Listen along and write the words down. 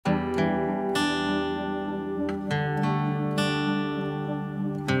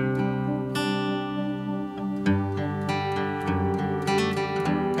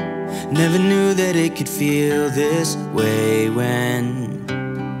Never knew that it could feel this way when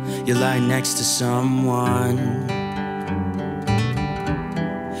you lie next to someone.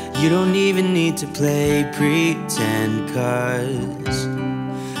 You don't even need to play pretend, 'cause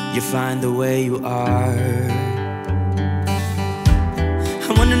you find the way you are.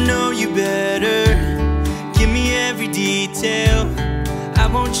 I wanna know you better, give me every detail. I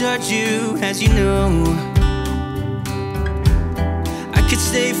won't judge you, as you know. I could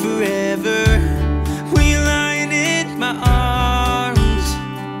stay forever when you're lying in my arms.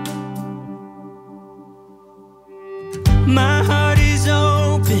 My heart is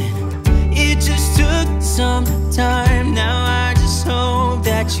open, it just took some time. Now I just hope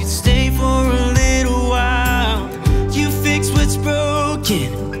that you'd stay for a little while. You fix what's broken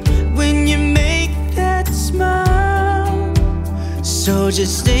when you make that smile. So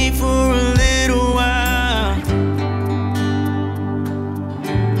just stay for a little while.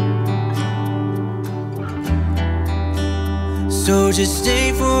 So just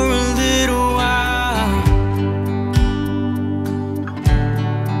stay for a little while.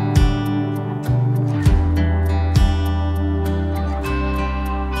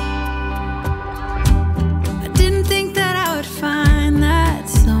 I didn't think that I would find that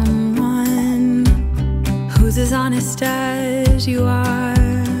someone who's as honest as you are.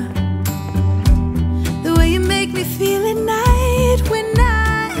 The way you make me feel at night when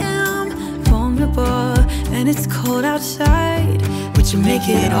I am vulnerable and it's cold outside, but you make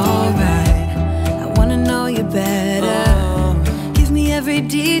it alright. I wanna know you better, give me every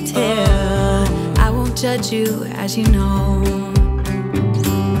detail. I won't judge you, as you know.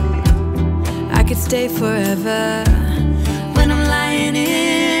 I could stay forever when I'm lying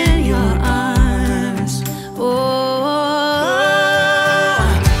in your arms.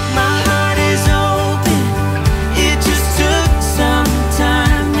 My heart is open, it just took some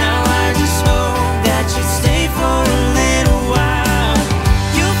time. Now I just hope that you stay for a little while.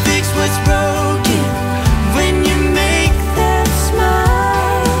 You'll fix what's broken when you make that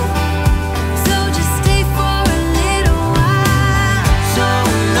smile. So just stay for a little while. So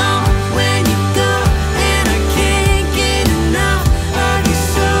long when you go, and I can't get enough of you.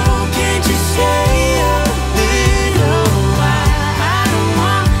 So can't you stay a little while? I don't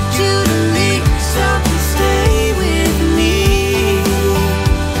want you to leave, so please stay with me.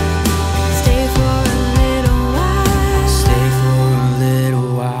 Stay for a little while. Stay for a little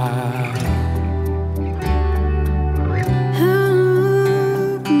while.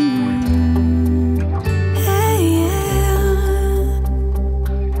 Hey, yeah.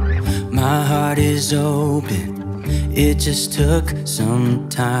 My heart is open, it just took some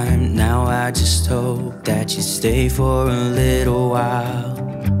time. Now I just hope that you stay for a little while.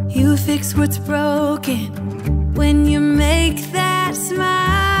 You fix what's broken when you make that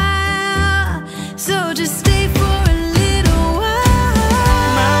smile. So just stay for a little while.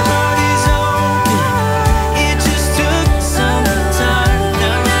 My heart is open, it just took some time.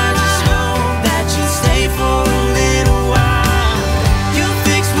 Now I just hope that you stay for a little while. You'll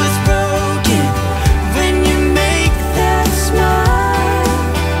fix what's broken when you make that smile.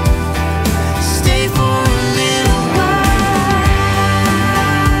 Stay for a little while.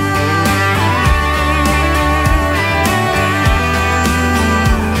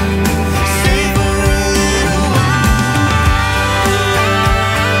 Stay for a little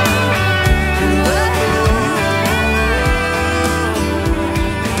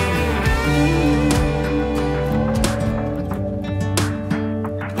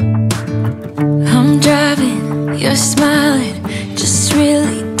I'm driving, you're smiling, just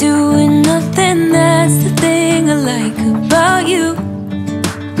really doing nothing. That's the thing I like about you.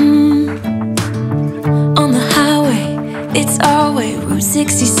 On the highway, it's our way, Route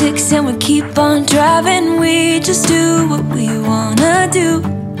 66, and we keep on driving. We just do what we wanna do.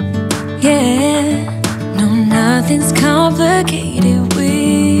 Yeah, no, nothing's complicated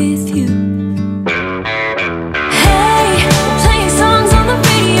with you. Hey, playing songs on the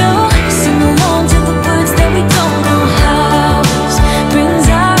radio, sing along to the words that we don't know how. This brings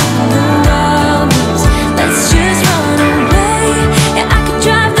out the wildness. Let's just run away. Yeah, I could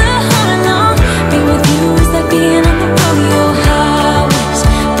drive the whole along. Being with you is like being on the rodeo. How this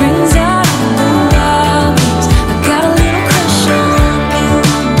brings out the wildness. I got a little crush on you.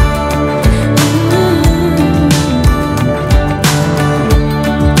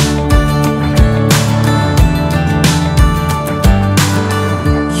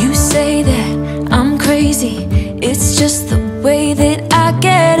 You say that I'm crazy, it's just the way that I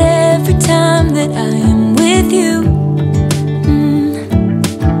get every time that I am with you.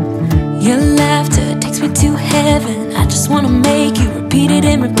 Your laughter takes me to heaven. I just wanna make you repeat it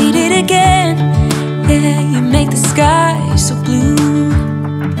and repeat it again.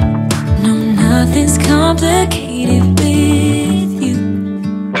 nothing's complicated with you.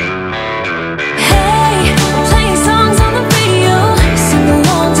 Hey, I'm playing songs on the radio, sing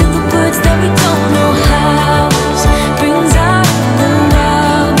along to the words that we don't know how. Brings out the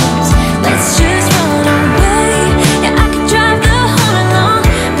wild. Let's just run away. Yeah, I could drive the whole night long.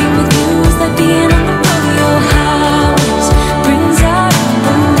 Being with you is like being on the rodeo highways. Brings out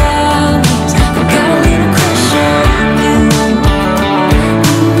the wild. I got a little crush on you.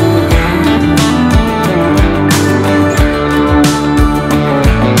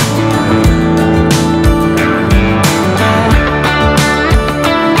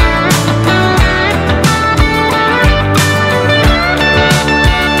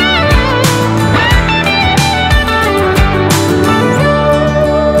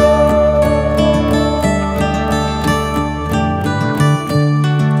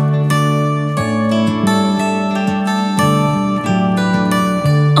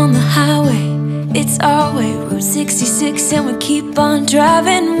 On the highway, it's our way, Route 66, and we keep on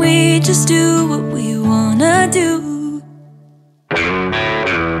driving. We just do what we wanna do.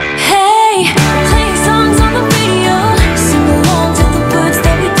 Hey, playing songs on the radio, sing along to the words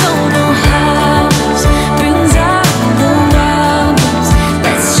that we don't know how. Brings out the wild ones.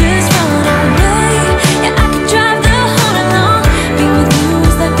 Let's just run away. Yeah, I could drive the whole night long. Being with you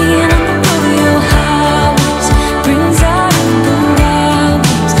is like being on the rodeo highways. Brings out the wild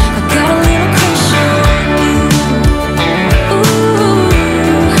ones. I got a little crush on you. Ooh,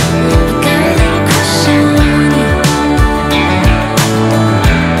 I got a little crush on you.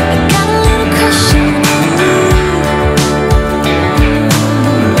 I got a little crush on you. I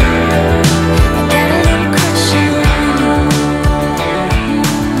got a little crush on you.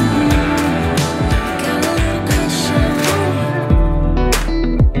 Got a little crush on you.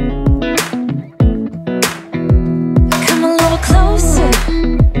 Come a little closer.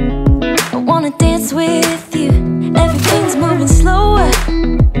 I wanna dance with you. Everything's moving slower.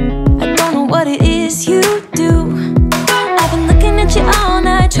 I don't know what it is you do. I've been looking at you all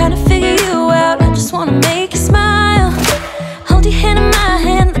night, trying to figure you out. I just wanna make you smile. Hold your hand in my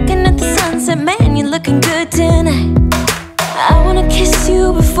hand, looking at the sunset. Man, you're looking good tonight. I wanna kiss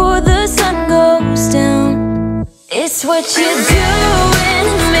you before the sun goes down. It's what you're doing,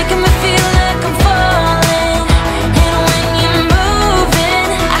 making me feel like I'm falling. And when you're moving,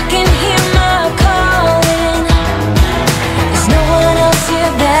 I can hear my calling. There's no one else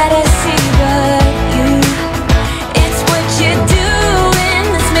here that I see but you. It's what you're doing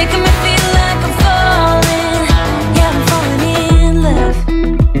that's making me feel like I'm falling. Yeah, I'm falling in love.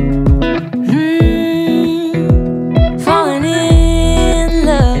 Falling in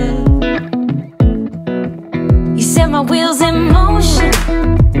love. You set my wheels in motion.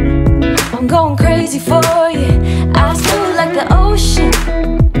 I'm going crazy for you. Eyes blue like the ocean.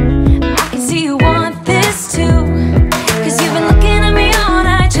 I can see you want this too. Cause you've been looking at me all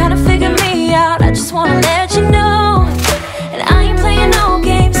night, trying to figure me out. I just wanna let you know. And I ain't playing no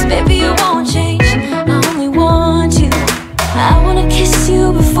games, baby, you won't change. I only want you. I wanna kiss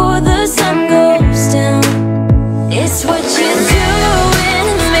you before the sun goes down. It's what you're doing,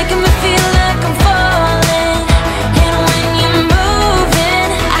 making me feel like I'm falling. And when you're moving,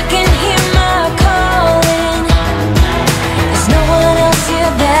 I can hear my calling. There's no one else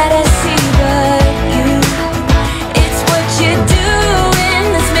here that I see but you. It's what you're doing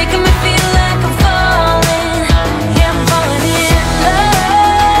that's making me feel like I'm falling. Yeah, I'm falling in love.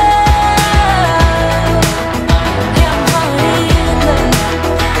 Yeah, I'm falling in love.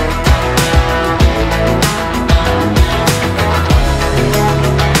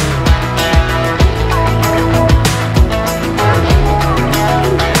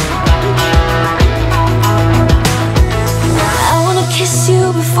 I wanna kiss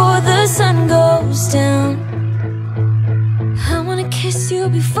you before the sun goes down. I wanna kiss you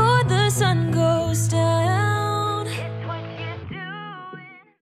before